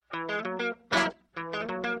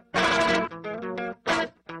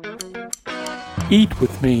Eat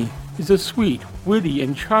With Me is a sweet, witty,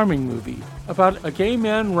 and charming movie about a gay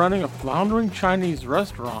man running a floundering Chinese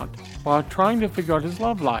restaurant while trying to figure out his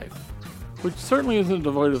love life, which certainly isn't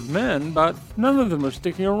devoid of men, but none of them are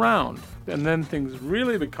sticking around. And then things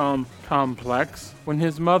really become complex when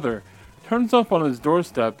his mother turns up on his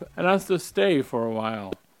doorstep and has to stay for a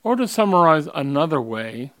while. Or to summarize another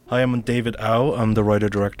way... Hi, I'm David Au. I'm the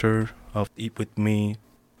writer-director of Eat With Me.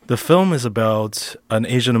 The film is about an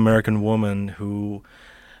Asian American woman who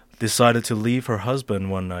decided to leave her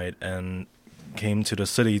husband one night and came to the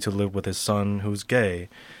city to live with his son who's gay.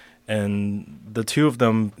 And the two of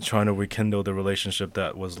them trying to rekindle the relationship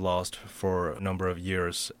that was lost for a number of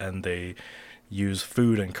years. And they use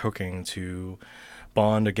food and cooking to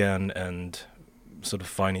bond again and sort of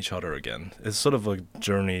find each other again. It's sort of a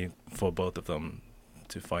journey for both of them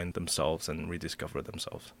to find themselves and rediscover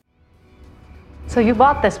themselves. So you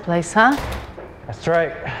bought this place, huh? That's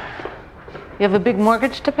right. You have a big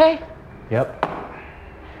mortgage to pay? Yep.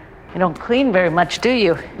 You don't clean very much, do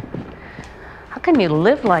you? How can you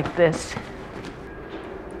live like this?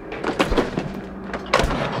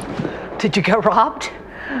 Did you get robbed?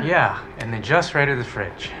 Yeah, and they just raided the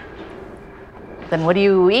fridge. Then what do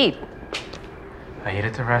you eat? I eat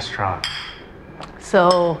at the restaurant.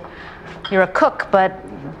 So you're a cook, but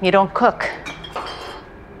you don't cook.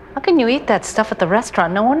 How can you eat that stuff at the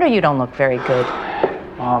restaurant? No wonder you don't look very good.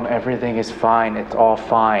 Mom, everything is fine. It's all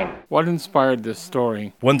fine. What inspired this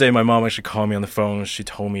story? One day my mom actually called me on the phone. She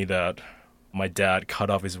told me that my dad cut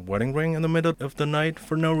off his wedding ring in the middle of the night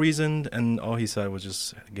for no reason, and all he said was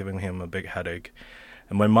just giving him a big headache.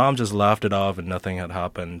 And my mom just laughed it off and nothing had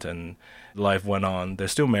happened, and life went on. They're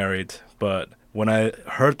still married, but when I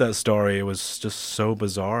heard that story, it was just so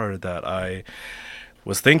bizarre that I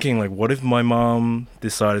was thinking, like, what if my mom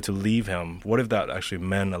decided to leave him? What if that actually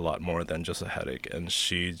meant a lot more than just a headache, and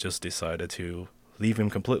she just decided to leave him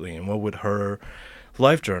completely? And what would her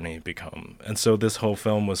life journey become? And so this whole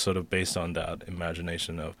film was sort of based on that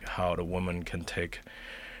imagination of how the woman can take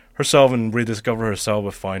herself and rediscover herself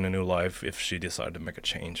or find a new life if she decided to make a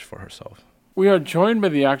change for herself. We are joined by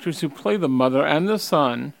the actors who play the mother and the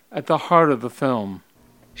son at the heart of the film.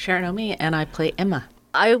 Sharon, and I play Emma.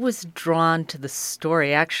 I was drawn to the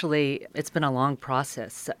story. Actually, it's been a long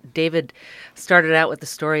process. David started out with the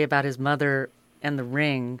story about his mother and the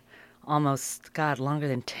ring almost, longer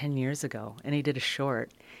than 10 years ago, and he did a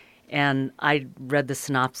short. And I read the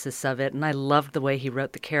synopsis of it, and I loved the way he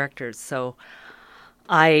wrote the characters. So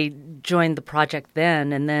I joined the project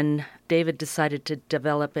then, and then David decided to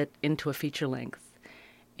develop it into a feature length.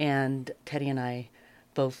 And Teddy and I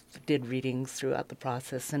both did readings throughout the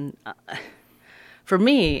process, and for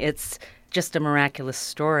me, it's just a miraculous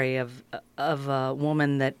story of a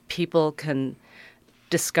woman that people can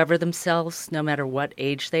discover themselves no matter what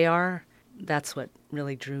age they are. That's what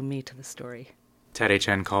really drew me to the story. Teddy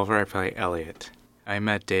Chen, Culver, I play Elliot. I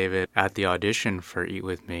met David at the audition for Eat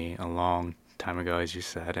With Me a long time ago, as you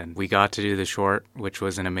said, and we got to do the short, which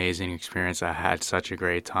was an amazing experience. I had such a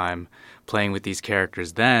great time playing with these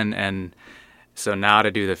characters then, and so now to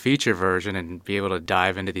do the feature version and be able to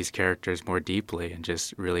dive into these characters more deeply and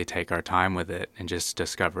just really take our time with it and just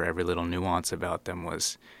discover every little nuance about them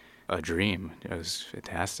was a dream. It was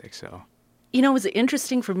fantastic. So, you know, it was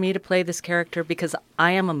interesting for me to play this character because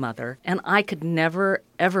I am a mother, and I could never,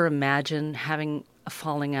 ever imagine having a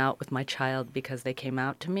falling out with my child because they came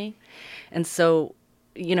out to me. And so,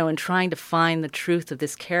 you know, in trying to find the truth of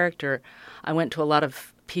this character, I went to a lot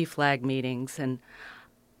of PFLAG meetings, and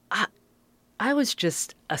I was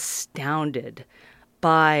just astounded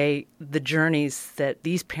by the journeys that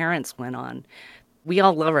these parents went on. We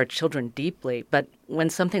all love our children deeply, but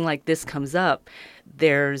when something like this comes up,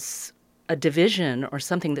 there's a division or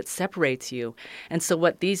something that separates you. And so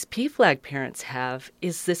what these PFLAG parents have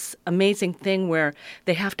is this amazing thing where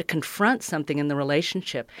they have to confront something in the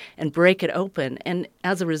relationship and break it open. And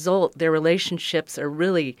as a result, their relationships are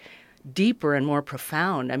really deeper and more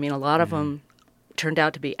profound. I mean, a lot of them turned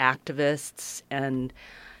out to be activists, and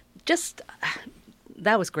just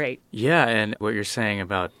that was great. Yeah, and what you're saying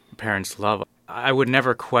about parents' love, I would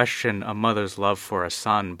never question a mother's love for a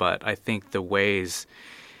son, but I think the ways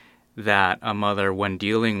that a mother, when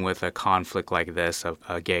dealing with a conflict like this of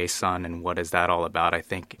a gay son and what is that all about, I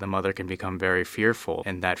think the mother can become very fearful,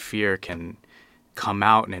 and that fear can come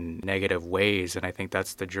out in negative ways. And I think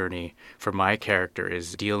that's the journey for my character,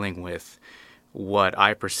 is dealing with what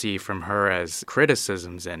I perceive from her as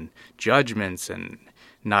criticisms and judgments and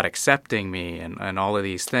not accepting me and all of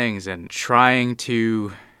these things, and trying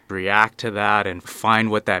to react to that and find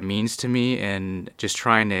what that means to me and just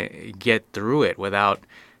trying to get through it without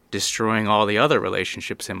destroying all the other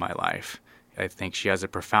relationships in my life. I think she has a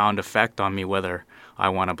profound effect on me whether I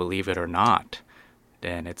want to believe it or not.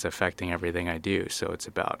 And it's affecting everything I do. So it's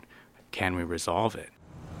about, can we resolve it?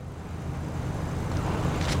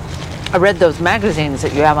 I read those magazines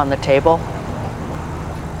that you have on the table.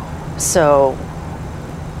 So,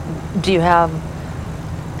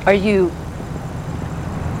 are you...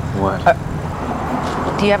 What?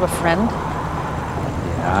 Do you have a friend?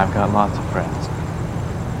 Yeah, I've got lots of friends.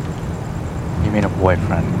 You mean a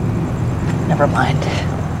boyfriend? Never mind.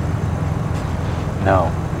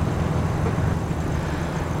 No.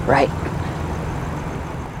 Right.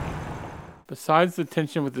 Besides the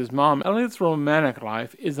tension with his mom, Elliot's romantic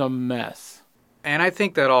life is a mess. And I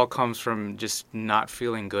think that all comes from just not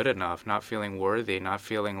feeling good enough, not feeling worthy, not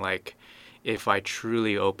feeling like if I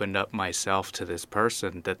truly opened up myself to this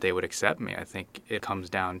person that they would accept me. I think it comes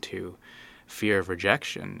down to fear of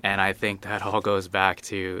rejection. And I think that all goes back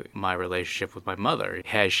to my relationship with my mother.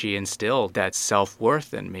 Has she instilled that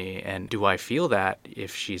self-worth in me? And do I feel that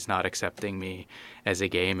if she's not accepting me as a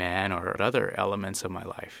gay man or other elements of my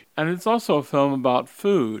life? And it's also a film about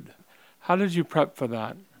food. How did you prep for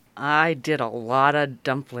that? I did a lot of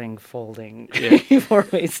dumpling folding before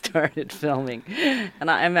we started filming.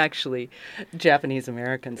 And I'm actually Japanese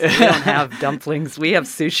American, so we don't have dumplings. We have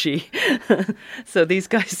sushi. So these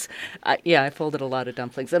guys, I folded a lot of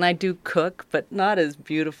dumplings. And I do cook, but not as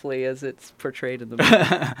beautifully as it's portrayed in the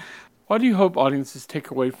movie. What do you hope audiences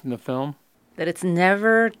take away from the film? That it's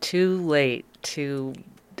never too late to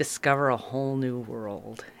discover a whole new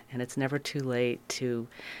world. And it's never too late to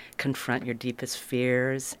confront your deepest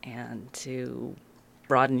fears and to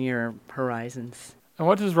broaden your horizons. And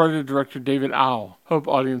what does writer-director David Au hope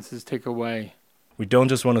audiences take away? We don't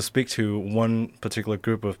just want to speak to one particular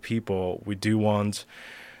group of people. We do want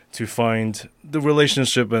to find the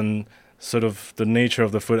relationship and sort of the nature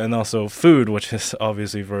of the food, and also food, which is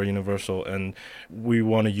obviously very universal. And we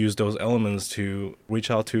want to use those elements to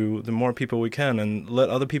reach out to the more people we can and let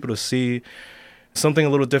other people to see something a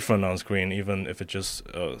little different on screen, even if it's just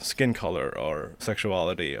skin color or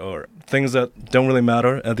sexuality or things that don't really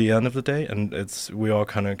matter at the end of the day. And we all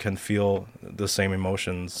kind of can feel the same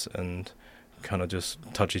emotions and kind of just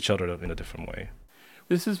touch each other in a different way.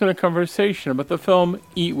 This has been a conversation about the film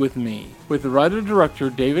Eat With Me with the writer-director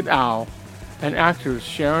David Au and actors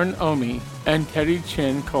Sharon Omi and Teddy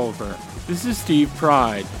Chen Culver. This is Steve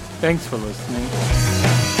Pride. Thanks for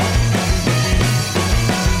listening.